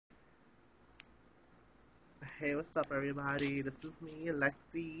Hey, what's up, everybody? This is me,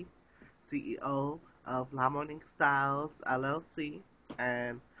 Lexi, CEO of La Morning Styles LLC,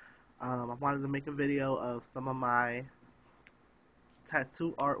 and I wanted to make a video of some of my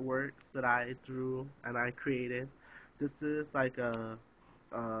tattoo artworks that I drew and I created. This is like a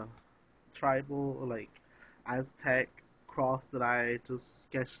tribal, like Aztec cross that I just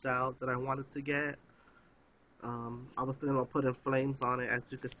sketched out that I wanted to get. I was thinking about putting flames on it, as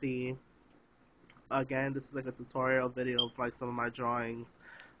you can see. Again, this is like a tutorial video of like some of my drawings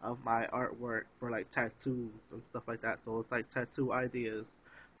of my artwork for like tattoos and stuff like that. So it's like tattoo ideas.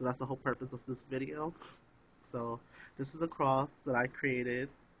 So that's the whole purpose of this video. So this is a cross that I created.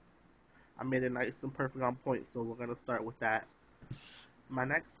 I made it nice and perfect on point. So we're gonna start with that. My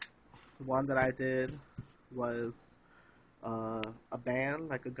next one that I did was a band,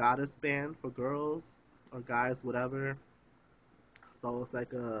 like a goddess band for girls or guys, whatever. So it's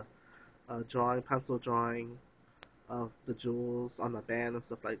like a drawing, pencil drawing of the jewels on the band and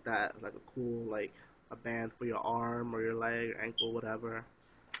stuff like that. Like a cool, like a band for your arm or your leg, ankle, whatever.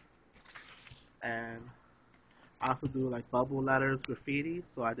 And I also do like bubble letters, graffiti.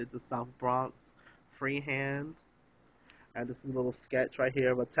 So I did the South Bronx freehand. And this is a little sketch right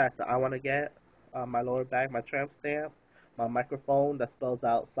here of a tat that I want to get on my lower back, my tramp stamp, my microphone that spells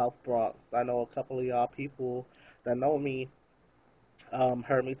out South Bronx. I know a couple of y'all people that know me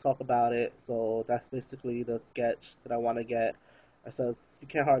heard me talk about it, so that's basically the sketch that I want to get. It says you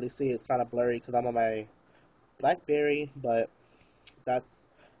can't hardly see it, it's kind of blurry because I'm on my BlackBerry, but that's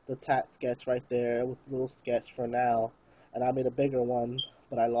the tat sketch right there. It was a little sketch for now, and I made a bigger one,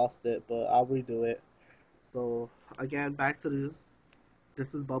 but I lost it, but I'll redo it. So again, back to this.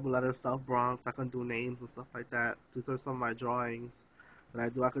 This is Bubble Letter South Bronx. I can do names and stuff like that. These are some of my drawings that I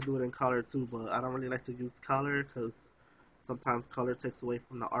do. I could do it in color too, but I don't really like to use color because sometimes color takes away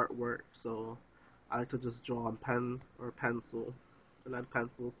from the artwork. So I like to just draw on pen or pencil, and then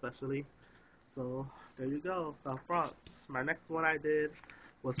pencil especially. So there you go, South Bronx. My next one I did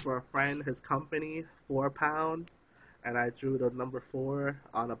was for a friend, his company, 4 pound, and I drew the number 4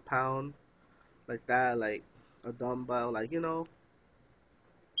 on a pound like that, like a dumbbell, like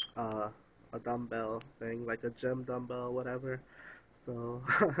uh, a dumbbell thing, like a gym dumbbell, whatever. So,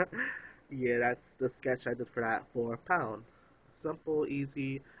 yeah, that's the sketch I did for that 4 pound. Simple,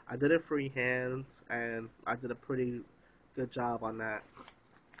 easy. I did it freehand, and I did a pretty good job on that.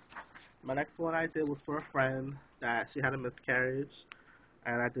 My next one I did was for a friend that she had a miscarriage,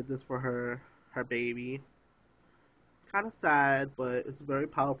 and I did this for her baby. It's kind of sad, but it's a very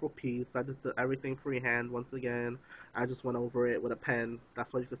powerful piece. I did everything freehand once again. I just went over it with a pen.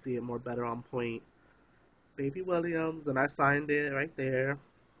 That's why you can see it more better on point. Baby Williams, and I signed it right there.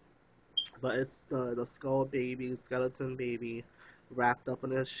 But it's the skull baby, skeleton baby, wrapped up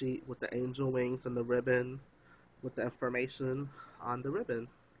in a sheet with the angel wings and the ribbon with the information on the ribbon,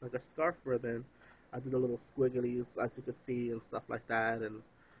 like a scarf ribbon. I did the little squigglies, as you can see, and stuff like that, and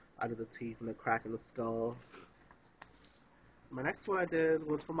I did the teeth and the crack in the skull. My next one I did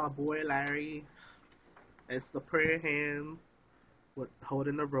was for my boy Larry. It's the prayer hands with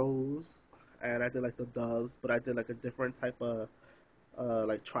holding the rose, and I did like the doves, but I did like a different type of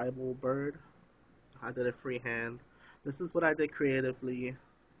like tribal bird. I did it freehand. This is what I did creatively.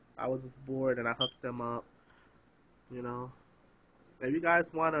 I was just bored and I hooked them up, you know. If you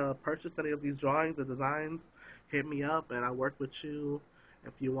guys want to purchase any of these drawings or designs, hit me up and I'll work with you.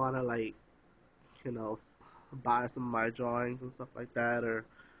 If you want to, like, you know, buy some of my drawings and stuff like that, or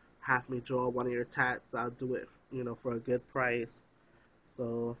have me draw one of your tats, I'll do it, for a good price.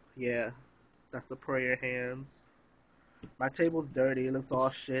 So, yeah, that's the prayer hands. My table's dirty, it looks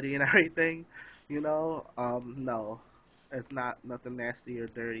all shitty and everything, no, it's not nothing nasty or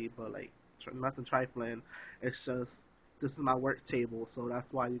dirty, but like nothing trifling. It's just this is my work table, so that's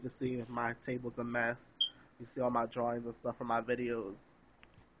why you can see if my table's a mess. You see all my drawings and stuff from my videos.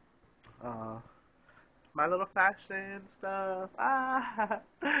 Uh, my little fashion stuff.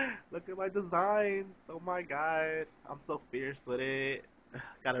 Look at my designs. Oh my god, I'm so fierce with it.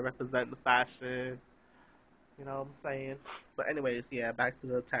 Gotta represent the fashion. You know what I'm saying? But anyways, yeah, back to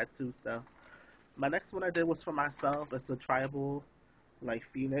the tattoo stuff. My next one I did was for myself. It's a tribal, like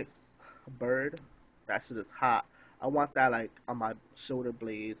phoenix bird. That shit is hot. I want that like on my shoulder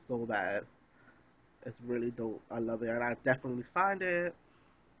blade so that it's really dope. I love it, and I definitely signed it.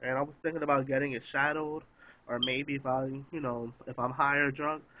 And I was thinking about getting it shadowed, or maybe if if I'm high or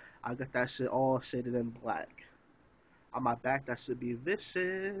drunk, I'll get that shit all shaded in black. On my back, that should be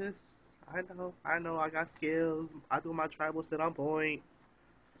vicious. I know, I got skills. I do my tribal shit on point.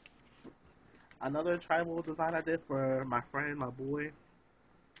 Another tribal design I did for my friend, my boy.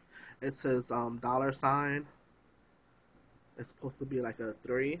 It says dollar sign. It's supposed to be like a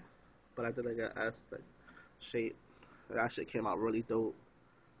 3, but I did like a S like shape. That shit came out really dope.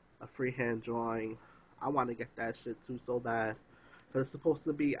 A freehand drawing. I want to get that shit too so bad. Cause it's supposed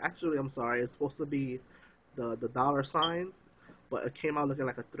to be, actually, I'm sorry, it's supposed to be the dollar sign, but it came out looking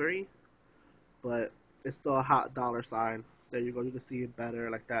like a 3, but it's still a hot dollar sign. There you go. You can see it better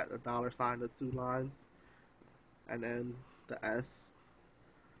like that. The dollar sign, the 2 lines, and then the S.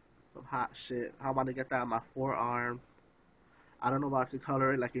 Some hot shit. I want to get that on my forearm. I don't know if I could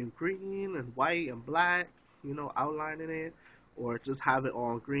color it like in green and white and black, outlining it, or just have it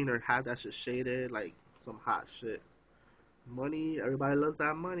on green or have that shit shaded, like some hot shit. Money, everybody loves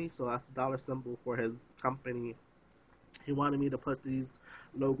that money, so that's the dollar symbol for his company. He wanted me to put these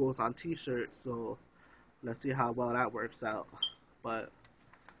logos on t-shirts, so let's see how well that works out. But,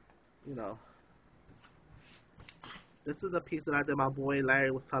 you know, this is a piece that I did. My boy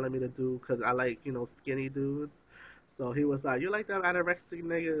Larry was telling me to do because I like, skinny dudes. So he was like, "You like that anorexic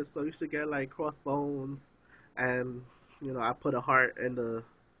nigga, so you should get like crossbones." And I put a heart in the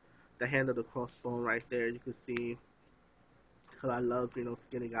hand of the crossbone right there. You can see, because I love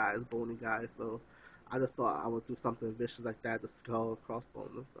skinny guys, bony guys. So I just thought I would do something vicious like that, the skull,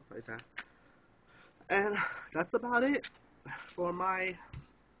 crossbones, and stuff like that. And that's about it for my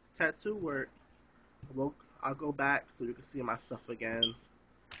tattoo work. Well, I'll go back so you can see my stuff again.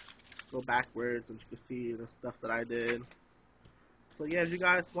 Go backwards and you can see the stuff that I did. So yeah, if you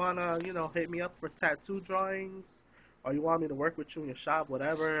guys wanna, hit me up for tattoo drawings, or you want me to work with you in your shop,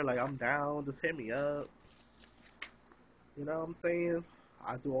 whatever, like I'm down. Just hit me up. You know what I'm saying?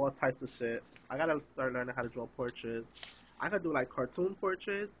 I do all types of shit. I gotta start learning how to draw portraits. I could do like cartoon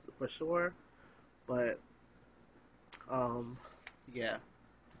portraits for sure, but um, yeah,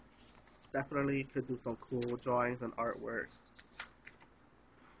 definitely could do some cool drawings and artwork.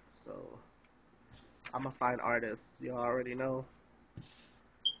 So I'm a fine artist. You already know.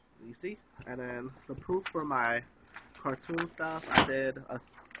 You see? And then the proof for my cartoon stuff, I did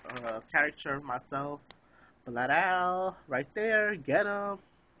a character myself. Bladal, right there, get him.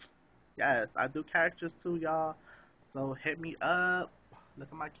 Yes, I do characters too, y'all. So hit me up. Look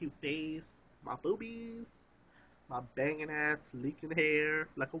at my cute face, my boobies, my banging ass, leaking hair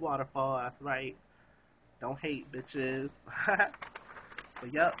like a waterfall. That's right. Don't hate, bitches.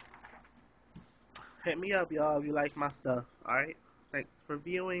 But yep, hit me up, y'all, if you like my stuff. Alright? Thanks for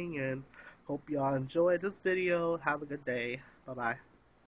viewing and hope y'all enjoyed this video. Have a good day. Bye bye.